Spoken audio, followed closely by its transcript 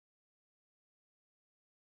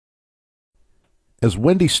As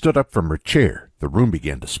Wendy stood up from her chair, the room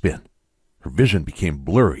began to spin. Her vision became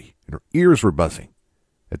blurry, and her ears were buzzing.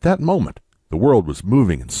 At that moment, the world was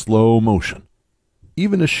moving in slow motion.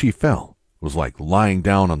 Even as she fell, it was like lying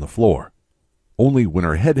down on the floor. Only when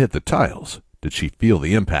her head hit the tiles did she feel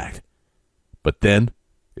the impact. But then,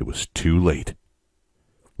 it was too late.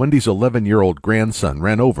 Wendy's 11-year-old grandson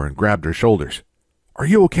ran over and grabbed her shoulders. "Are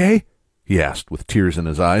you okay?" he asked with tears in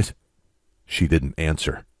his eyes. She didn't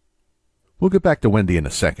answer. We'll get back to Wendy in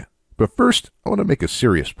a second, but first I want to make a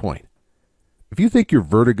serious point. If you think your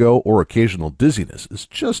vertigo or occasional dizziness is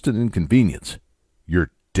just an inconvenience,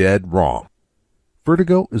 you're dead wrong.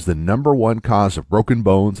 Vertigo is the #1 cause of broken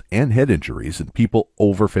bones and head injuries in people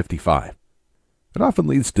over 55. It often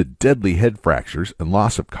leads to deadly head fractures and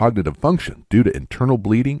loss of cognitive function due to internal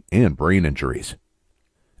bleeding and brain injuries.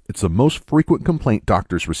 It's the most frequent complaint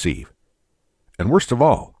doctors receive. And worst of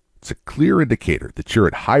all, it's a clear indicator that you're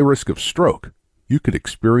at high risk of stroke. You could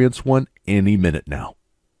experience one any minute now.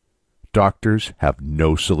 Doctors have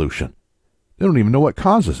no solution. They don't even know what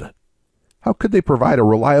causes it. How could they provide a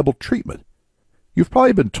reliable treatment? You've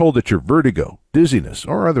probably been told that your vertigo, dizziness,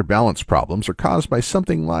 or other balance problems are caused by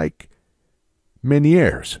something like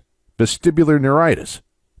Meniere's, vestibular neuritis,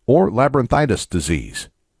 or labyrinthitis disease,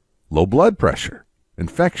 low blood pressure,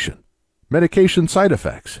 infection, medication side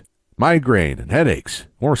effects, migraine and headaches,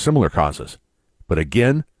 or similar causes. But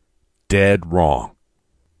again, dead wrong.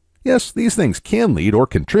 Yes, these things can lead or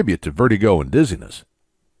contribute to vertigo and dizziness.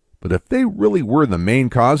 But if they really were the main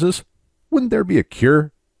causes, wouldn't there be a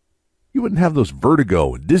cure? You wouldn't have those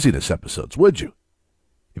vertigo and dizziness episodes, would you?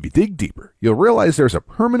 If you dig deeper, you'll realize there's a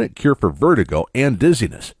permanent cure for vertigo and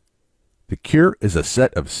dizziness. The cure is a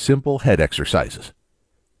set of simple head exercises.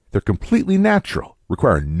 They're completely natural,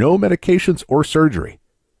 require no medications or surgery.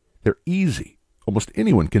 They're easy. Almost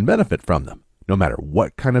anyone can benefit from them, no matter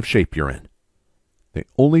what kind of shape you're in. They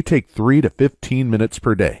only take 3 to 15 minutes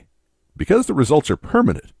per day. Because the results are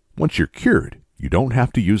permanent, once you're cured, you don't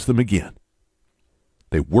have to use them again.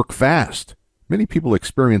 They work fast. Many people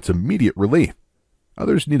experience immediate relief.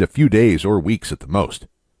 Others need a few days or weeks at the most.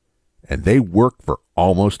 And they work for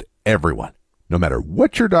almost everyone. No matter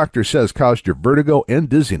what your doctor says caused your vertigo and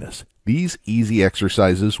dizziness, these easy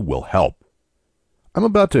exercises will help. I'm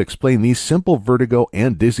about to explain these simple vertigo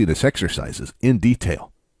and dizziness exercises in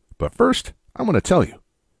detail. But first, I want to tell you,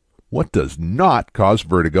 what does not cause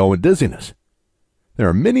vertigo and dizziness? There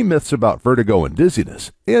are many myths about vertigo and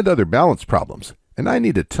dizziness and other balance problems, and I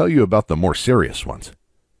need to tell you about the more serious ones.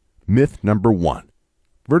 Myth number 1.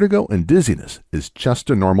 Vertigo and dizziness is just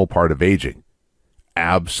a normal part of aging.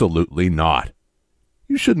 Absolutely not.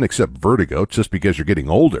 You shouldn't accept vertigo just because you're getting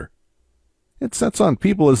older. It sets on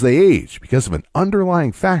people as they age because of an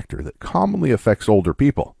underlying factor that commonly affects older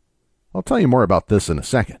people. I'll tell you more about this in a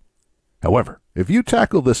second. However, if you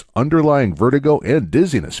tackle this underlying vertigo and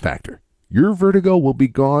dizziness factor, your vertigo will be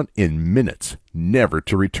gone in minutes, never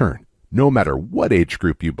to return, no matter what age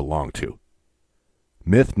group you belong to.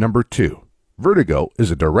 Myth number 2. Vertigo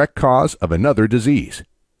is a direct cause of another disease.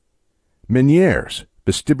 Meniere's,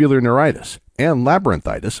 vestibular neuritis, and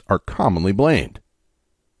labyrinthitis are commonly blamed.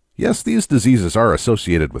 Yes, these diseases are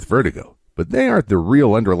associated with vertigo, but they aren't the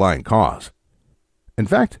real underlying cause. In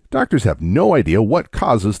fact, doctors have no idea what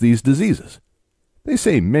causes these diseases. They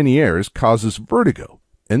say Meniere's causes vertigo,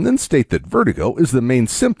 and then state that vertigo is the main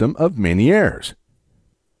symptom of Meniere's.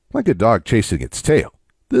 Like a dog chasing its tail,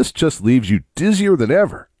 this just leaves you dizzier than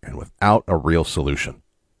ever and without a real solution.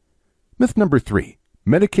 Myth number 3.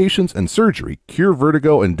 Medications and surgery cure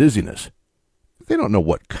vertigo and dizziness. If they don't know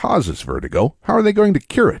what causes vertigo, how are they going to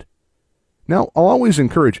cure it? Now, I'll always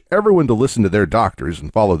encourage everyone to listen to their doctors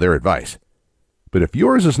and follow their advice. But if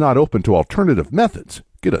yours is not open to alternative methods,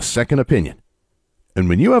 get a second opinion. And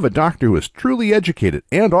when you have a doctor who is truly educated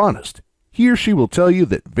and honest, he or she will tell you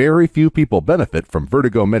that very few people benefit from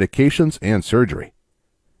vertigo medications and surgery.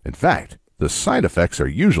 In fact, the side effects are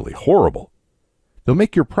usually horrible. They'll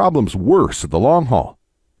make your problems worse in the long haul.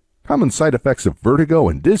 Common side effects of vertigo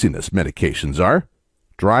and dizziness medications are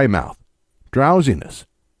dry mouth, drowsiness,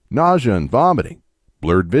 nausea and vomiting,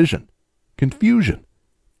 blurred vision, confusion,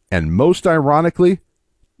 and most ironically,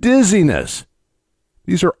 dizziness.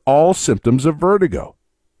 These are all symptoms of vertigo.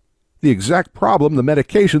 The exact problem the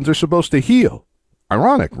medications are supposed to heal.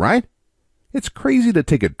 Ironic, right? It's crazy to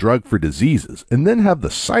take a drug for diseases and then have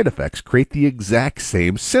the side effects create the exact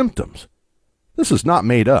same symptoms. This is not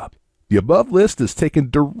made up. The above list is taken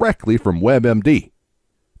directly from WebMD.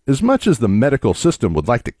 As much as the medical system would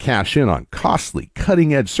like to cash in on costly,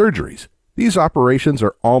 cutting-edge surgeries, these operations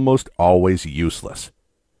are almost always useless.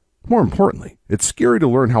 More importantly, it's scary to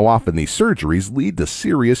learn how often these surgeries lead to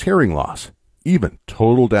serious hearing loss. even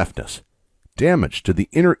total deafness, damage to the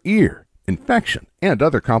inner ear, infection, and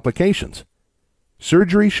other complications.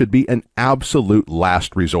 Surgery should be an absolute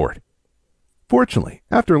last resort. Fortunately,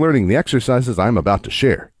 after learning the exercises I'm about to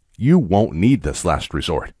share, you won't need this last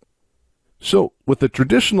resort. So, with the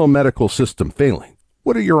traditional medical system failing,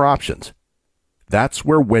 what are your options? That's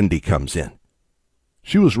where Wendy comes in.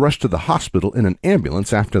 She was rushed to the hospital in an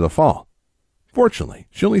ambulance after the fall. Fortunately,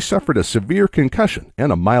 she only suffered a severe concussion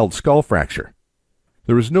and a mild skull fracture.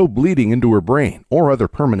 There was no bleeding into her brain or other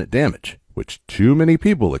permanent damage, which too many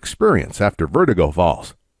people experience after vertigo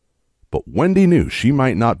falls. But Wendy knew she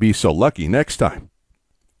might not be so lucky next time.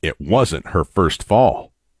 It wasn't her first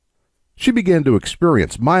fall. She began to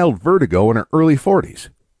experience mild vertigo in her early 40s.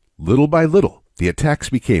 Little by little, the attacks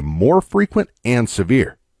became more frequent and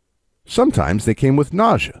severe. Sometimes they came with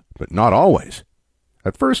nausea, but not always.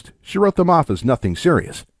 At first, she wrote them off as nothing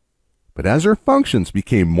serious. But as her functions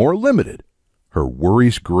became more limited, her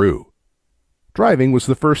worries grew. Driving was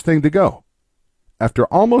the first thing to go. After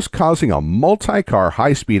almost causing a multi-car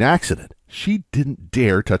high-speed accident, she didn't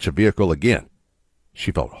dare touch a vehicle again.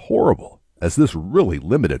 She felt horrible, as this really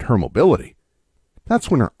limited her mobility. That's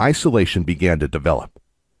when her isolation began to develop.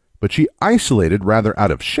 But she isolated rather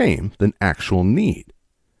out of shame than actual need.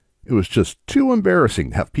 It was just too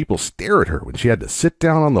embarrassing to have people stare at her when she had to sit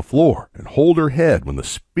down on the floor and hold her head when the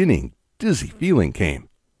spinning, dizzy feeling came.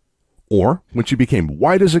 Or when she became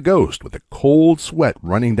white as a ghost with a cold sweat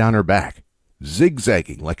running down her back,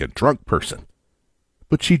 zigzagging like a drunk person.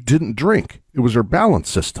 But she didn't drink. It was her balance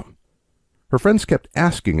system. Her friends kept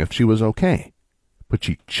asking if she was okay, but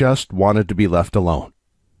she just wanted to be left alone.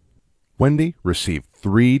 Wendy received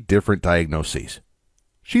 3 different diagnoses.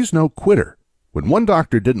 She's no quitter. When one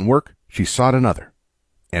doctor didn't work, she sought another,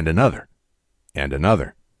 and another, and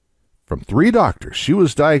another. From 3 doctors, she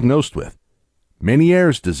was diagnosed with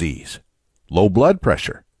Meniere's disease, low blood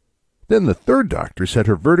pressure. Then the 3rd doctor said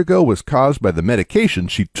her vertigo was caused by the medication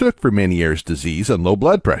she took for Meniere's disease and low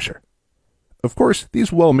blood pressure. Of course,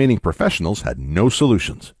 these well-meaning professionals had no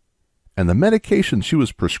solutions, and the medication she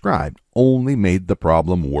was prescribed only made the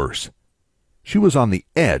problem worse. She was on the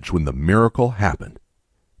edge when the miracle happened.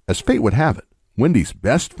 As fate would have it, Wendy's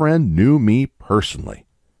best friend knew me personally.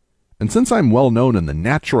 And since I'm well known in the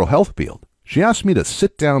natural health field, she asked me to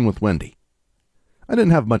sit down with Wendy. I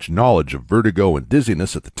didn't have much knowledge of vertigo and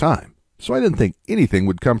dizziness at the time, so I didn't think anything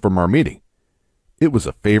would come from our meeting. It was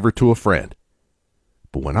a favor to a friend.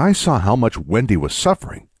 But when I saw how much Wendy was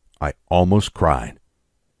suffering, I almost cried.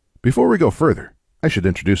 Before we go further, I should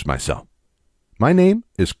introduce myself. My name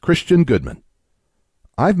is Christian Goodman.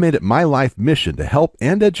 I've made it my life mission to help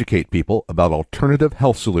and educate people about alternative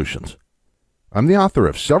health solutions. I'm the author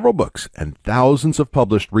of several books and thousands of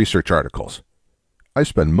published research articles. I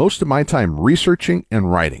spend most of my time researching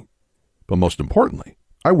and writing. But most importantly,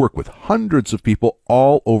 I work with hundreds of people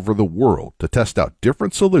all over the world to test out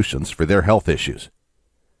different solutions for their health issues.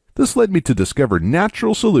 This led me to discover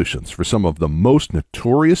natural solutions for some of the most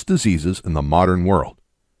notorious diseases in the modern world.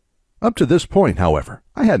 Up to this point, however,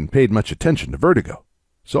 I hadn't paid much attention to vertigo,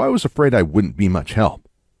 so I was afraid I wouldn't be much help.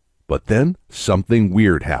 But then something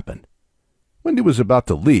weird happened. Wendy was about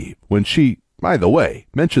to leave when she, by the way,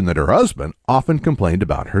 mentioned that her husband often complained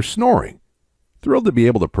about her snoring. Thrilled to be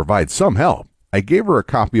able to provide some help, I gave her a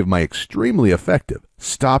copy of my extremely effective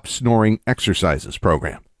Stop Snoring Exercises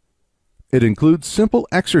program. It includes simple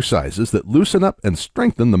exercises that loosen up and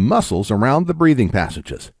strengthen the muscles around the breathing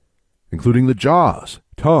passages, including the jaws,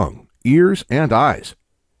 tongue, ears, and eyes.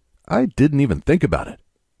 I didn't even think about it,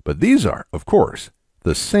 but these are, of course,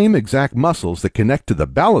 the same exact muscles that connect to the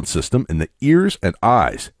balance system in the ears and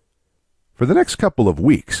eyes. For the next couple of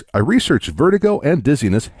weeks, I researched vertigo and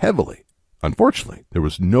dizziness heavily. Unfortunately, there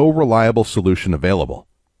was no reliable solution available.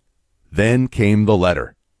 Then came the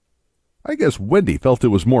letter. I guess Wendy felt it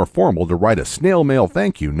was more formal to write a snail mail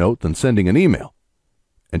thank you note than sending an email.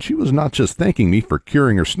 And she was not just thanking me for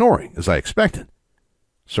curing her snoring, as I expected.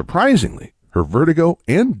 Surprisingly, her vertigo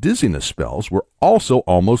and dizziness spells were also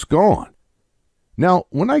almost gone. Now,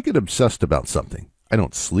 when I get obsessed about something, I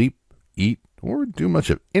don't sleep, eat, or do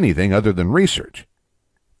much of anything other than research.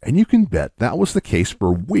 And you can bet that was the case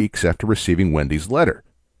for weeks after receiving Wendy's letter.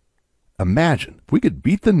 Imagine if we could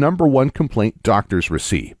beat the #1 complaint doctors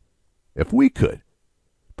receive. If we could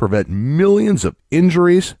prevent millions of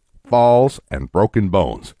injuries, falls, and broken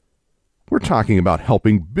bones. We're talking about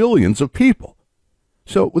helping billions of people.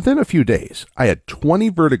 So within a few days, I had 20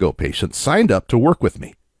 vertigo patients signed up to work with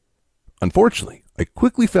me. Unfortunately, I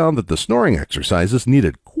quickly found that the snoring exercises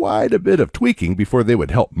needed quite a bit of tweaking before they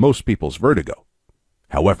would help most people's vertigo.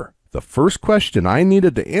 However, the first question I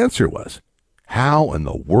needed to answer was, How in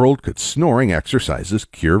the world could snoring exercises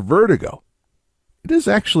cure vertigo? It is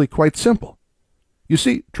actually quite simple. You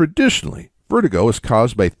see, traditionally, vertigo is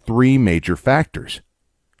caused by three major factors.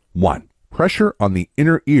 1. Pressure on the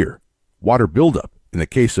inner ear, water buildup in the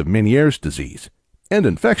case of Meniere's disease, and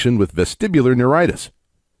infection with vestibular neuritis.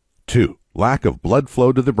 2. Lack of blood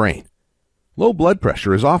flow to the brain. Low blood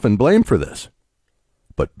pressure is often blamed for this.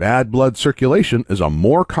 But bad blood circulation is a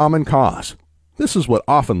more common cause. This is what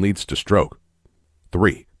often leads to stroke.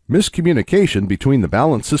 3. Miscommunication between the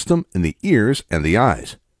balance system in the ears and the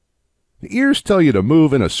eyes. The ears tell you to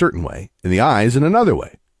move in a certain way, and the eyes in another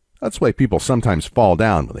way. That's why people sometimes fall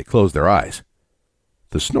down when they close their eyes.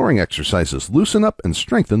 The snoring exercises loosen up and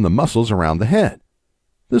strengthen the muscles around the head.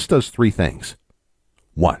 This does three things.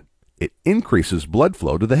 1. It increases blood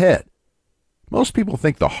flow to the head. Most people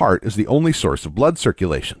think the heart is the only source of blood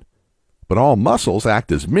circulation, but all muscles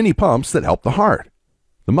act as mini pumps that help the heart.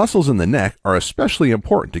 The muscles in the neck are especially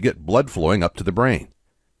important to get blood flowing up to the brain.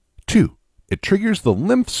 2. It triggers the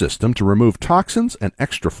lymph system to remove toxins and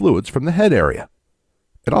extra fluids from the head area.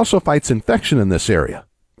 It also fights infection in this area.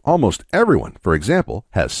 Almost everyone, for example,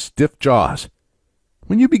 has stiff jaws.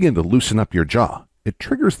 When you begin to loosen up your jaw, it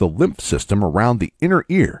triggers the lymph system around the inner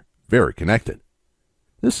ear, very connected.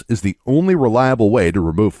 This is the only reliable way to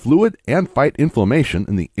remove fluid and fight inflammation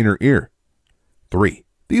in the inner ear. 3.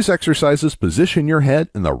 These exercises position your head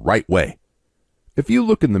in the right way. If you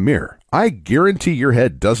look in the mirror, I guarantee your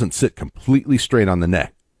head doesn't sit completely straight on the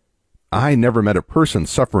neck. I never met a person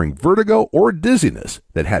suffering vertigo or dizziness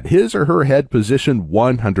that had his or her head positioned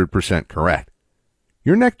 100% correct.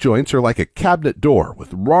 Your neck joints are like a cabinet door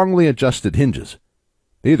with wrongly adjusted hinges.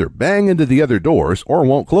 They either bang into the other doors or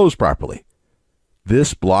won't close properly.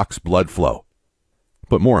 This blocks blood flow.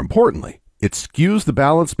 But more importantly, it skews the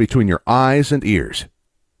balance between your eyes and ears.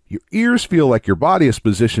 Your ears feel like your body is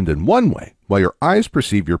positioned in one way, while your eyes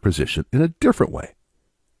perceive your position in a different way.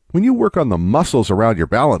 When you work on the muscles around your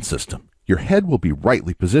balance system, your head will be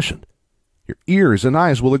rightly positioned. Your ears and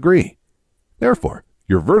eyes will agree. Therefore,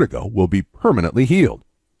 your vertigo will be permanently healed.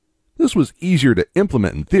 This was easier to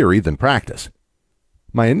implement in theory than practice.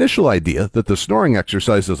 My initial idea that the snoring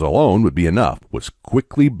exercises alone would be enough was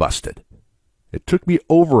quickly busted. It took me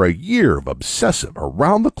over a year of obsessive,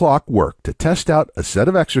 around-the-clock work to test out a set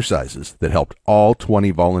of exercises that helped all 20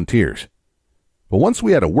 volunteers. But once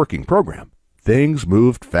we had a working program, things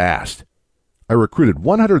moved fast. I recruited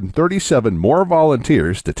 137 more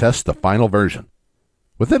volunteers to test the final version.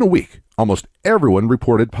 Within a week, almost everyone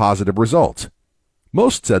reported positive results.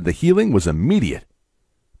 Most said the healing was immediate.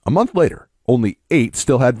 A month later, only 8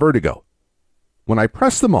 still had vertigo. When I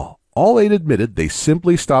pressed them all 8 admitted they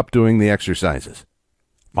simply stopped doing the exercises.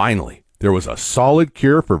 Finally, there was a solid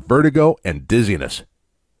cure for vertigo and dizziness.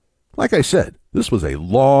 Like I said, this was a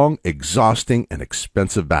long, exhausting, and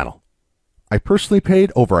expensive battle. I personally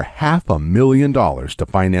paid over $500,000 to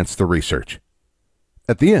finance the research.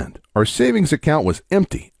 At the end, our savings account was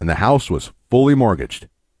empty and the house was fully mortgaged.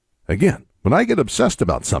 Again, when I get obsessed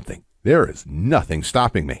about something, there is nothing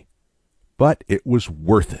stopping me. But it was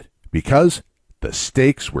worth it because the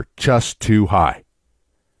stakes were just too high.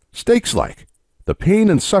 Stakes like the pain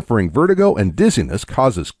and suffering vertigo and dizziness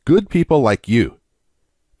causes good people like you.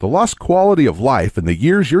 The lost quality of life in the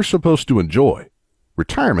years you're supposed to enjoy.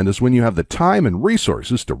 Retirement is when you have the time and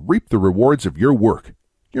resources to reap the rewards of your work.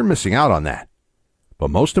 You're missing out on that. But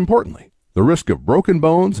most importantly, the risk of broken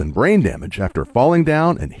bones and brain damage after falling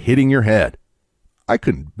down and hitting your head. I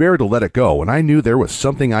couldn't bear to let it go when I knew there was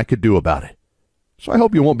something I could do about it. So I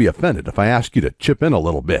hope you won't be offended if I ask you to chip in a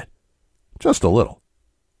little bit. Just a little.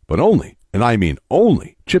 But only, and I mean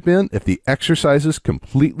only, chip in if the exercises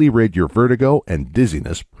completely rid your vertigo and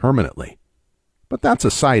dizziness permanently. But that's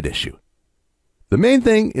a side issue. The main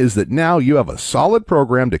thing is that now you have a solid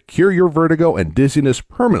program to cure your vertigo and dizziness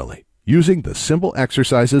permanently using the simple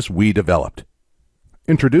exercises we developed.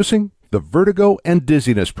 Introducing the Vertigo and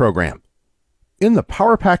Dizziness Program. In the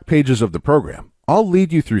Power Pack pages of the program, I'll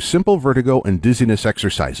lead you through simple vertigo and dizziness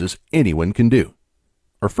exercises anyone can do.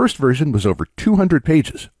 Our first version was over 200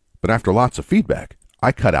 pages, but after lots of feedback,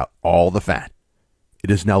 I cut out all the fat.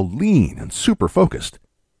 It is now lean and super focused.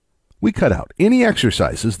 We cut out any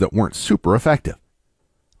exercises that weren't super effective.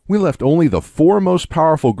 We left only the 4 most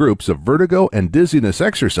powerful groups of vertigo and dizziness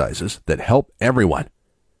exercises that help everyone.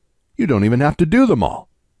 You don't even have to do them all.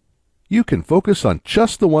 You can focus on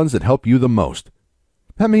just the ones that help you the most.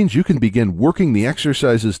 That means you can begin working the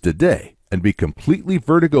exercises today and be completely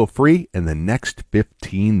vertigo-free in the next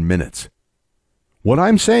 15 minutes. What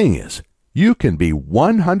I'm saying is, you can be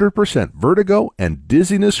 100% vertigo and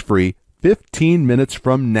dizziness-free 15 minutes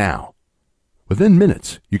from now. Within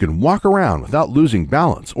minutes, you can walk around without losing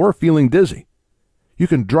balance or feeling dizzy. You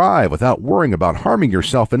can drive without worrying about harming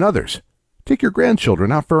yourself and others. Take your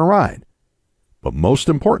grandchildren out for a ride. But most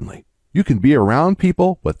importantly, you can be around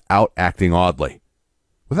people without acting oddly,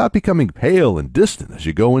 without becoming pale and distant as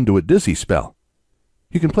you go into a dizzy spell.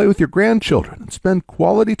 You can play with your grandchildren and spend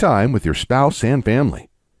quality time with your spouse and family.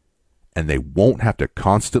 And they won't have to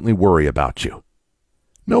constantly worry about you.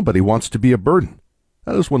 Nobody wants to be a burden.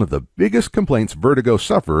 That is one of the biggest complaints vertigo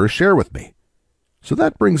sufferers share with me. So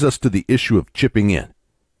that brings us to the issue of chipping in.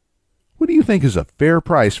 What do you think is a fair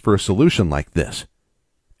price for a solution like this?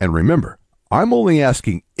 And remember, I'm only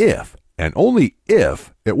asking if, and only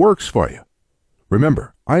if, it works for you.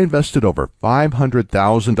 Remember, I invested over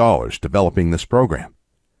 $500,000 developing this program.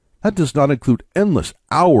 That does not include endless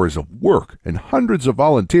hours of work and hundreds of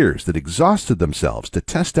volunteers that exhausted themselves to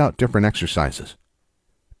test out different exercises.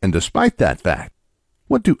 And despite that fact,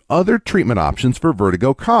 what do other treatment options for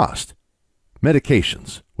vertigo cost?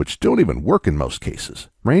 Medications, which don't even work in most cases,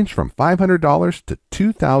 range from $500 to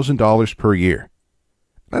 $2,000 per year.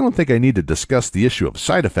 I don't think I need to discuss the issue of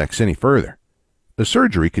side effects any further. The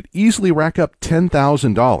surgery could easily rack up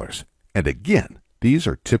 $10,000, and again, these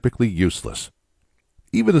are typically useless.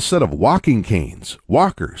 Even a set of walking canes,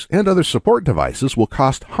 walkers, and other support devices will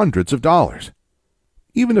cost hundreds of dollars.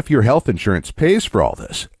 Even if your health insurance pays for all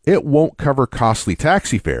this, it won't cover costly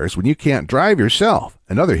taxi fares when you can't drive yourself,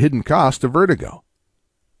 and other hidden costs of vertigo.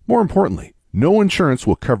 More importantly, no insurance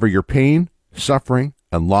will cover your pain, suffering,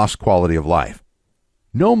 and lost quality of life.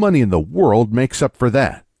 No money in the world makes up for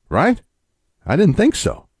that, right? I didn't think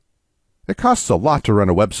so. It costs a lot to run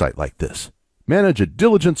a website like this. Manage a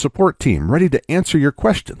diligent support team ready to answer your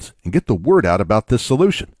questions and get the word out about this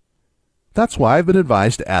solution. That's why I've been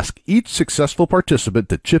advised to ask each successful participant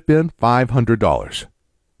to chip in $500.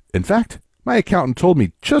 In fact, my accountant told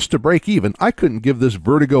me just to break even, I couldn't give this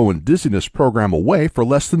vertigo and dizziness program away for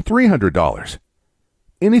less than $300.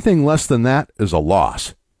 Anything less than that is a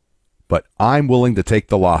loss. But I'm willing to take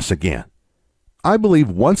the loss again. I believe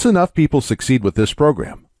once enough people succeed with this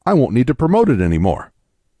program, I won't need to promote it anymore.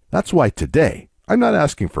 That's why today, I'm not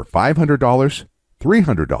asking for $500,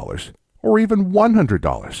 $300, or even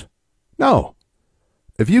 $100. No.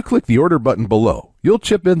 If you click the order button below, you'll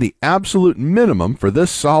chip in the absolute minimum for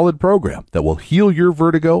this solid program that will heal your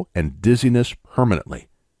vertigo and dizziness permanently.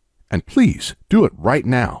 And please do it right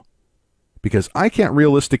now, because I can't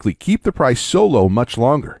realistically keep the price so low much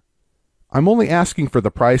longer. I'm only asking for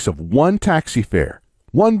the price of one taxi fare,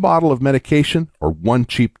 one bottle of medication, or one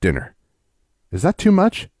cheap dinner. Is that too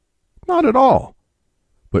much? Not at all.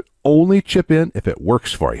 But only chip in if it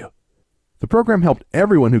works for you. The program helped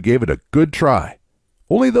everyone who gave it a good try.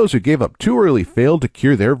 Only those who gave up too early failed to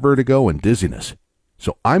cure their vertigo and dizziness.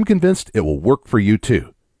 So I'm convinced it will work for you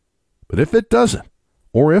too. But if it doesn't,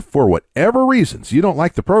 or if for whatever reasons you don't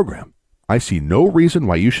like the program, I see no reason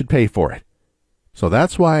why you should pay for it. So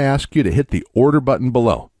that's why I ask you to hit the order button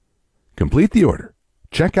below. Complete the order,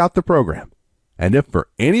 check out the program, and if for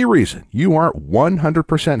any reason you aren't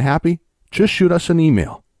 100% happy, just shoot us an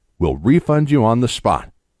email. We'll refund you on the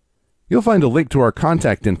spot. You'll find a link to our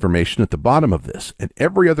contact information at the bottom of this and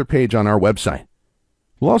every other page on our website.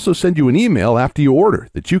 We'll also send you an email after you order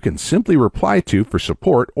that you can simply reply to for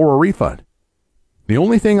support or a refund. The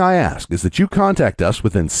only thing I ask is that you contact us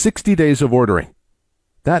within 60 days of ordering.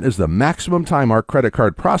 That is the maximum time our credit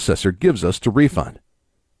card processor gives us to refund.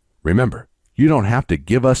 Remember, you don't have to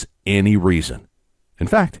give us any reason. In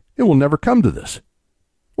fact, it will never come to this.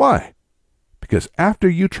 Why? Because after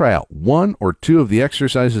you try out one or two of the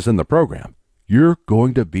exercises in the program, you're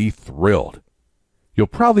going to be thrilled. You'll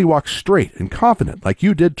probably walk straight and confident like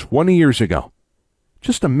you did 20 years ago.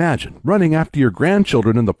 Just imagine running after your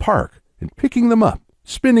grandchildren in the park and picking them up,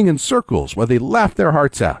 spinning in circles while they laugh their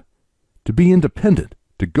hearts out. To be independent,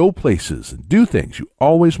 to go places and do things you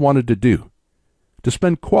always wanted to do. To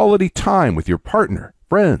spend quality time with your partner,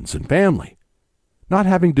 friends, and family. Not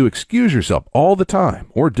having to excuse yourself all the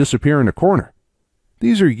time or disappear in a corner.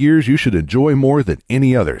 These are years you should enjoy more than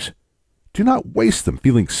any others. Do not waste them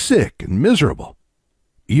feeling sick and miserable.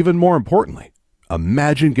 Even more importantly,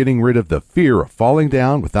 imagine getting rid of the fear of falling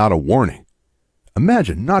down without a warning.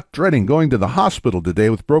 Imagine not dreading going to the hospital today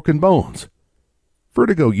with broken bones.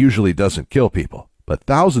 Vertigo usually doesn't kill people, but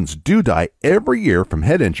thousands do die every year from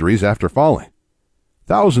head injuries after falling.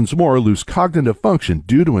 Thousands more lose cognitive function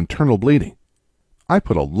due to internal bleeding. I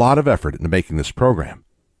put a lot of effort into making this program.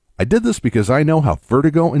 I did this because I know how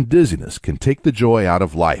vertigo and dizziness can take the joy out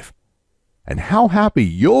of life, and how happy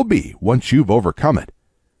you'll be once you've overcome it.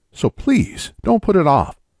 So please, don't put it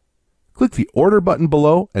off. Click the order button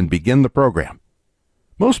below and begin the program.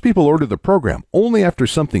 Most people order the program only after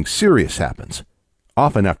something serious happens,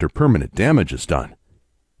 often after permanent damage is done.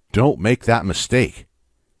 Don't make that mistake.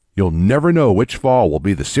 You'll never know which fall will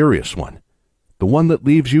be the serious one, the one that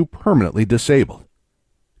leaves you permanently disabled.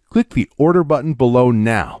 Click the order button below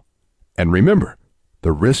now, and remember,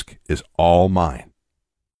 the risk is all mine.